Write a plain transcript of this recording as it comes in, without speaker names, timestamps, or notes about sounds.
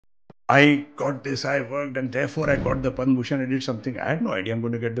I got this, I worked, and therefore I got the Padma Bhushan. I did something. I had no idea I'm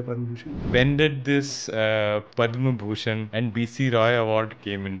going to get the Padma Bhushan. When did this Padma Bhushan and BC Roy Award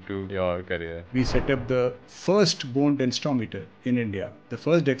came into your career? We set up the first bone densitometer in India. The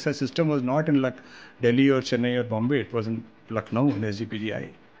first DEXA system was not in Delhi or Chennai or Bombay. It was in Lucknow in SGPGI.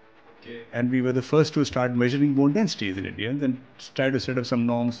 Okay. And we were the first to start measuring bone densities in India and then try to set up some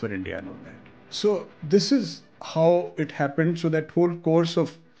norms for India and all that. So this is how it happened. So that whole course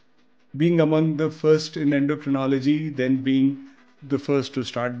of being among the first in endocrinology, then being the first to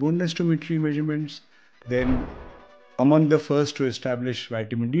start bone densitometry measurements, then among the first to establish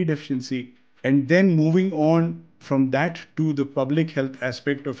vitamin D deficiency, and then moving on from that to the public health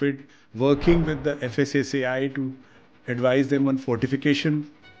aspect of it, working with the FSSAI to advise them on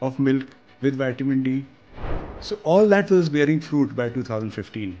fortification of milk with vitamin D. So all that was bearing fruit by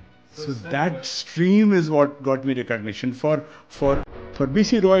 2015. So that stream is what got me recognition. For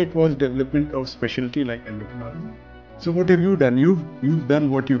BC Roy, it was development of specialty like endocrinology. So what have you done? You've done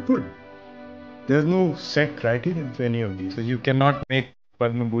what you could. There's no set criteria for any of these. So you cannot make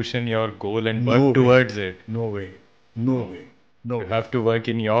Padma Bhushan your goal and work No towards it. No way. No way. No. You have to work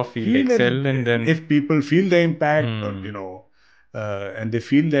in your field, excel, and then if people feel the impact, or, and they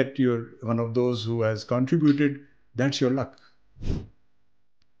feel that you're one of those who has contributed, that's your luck.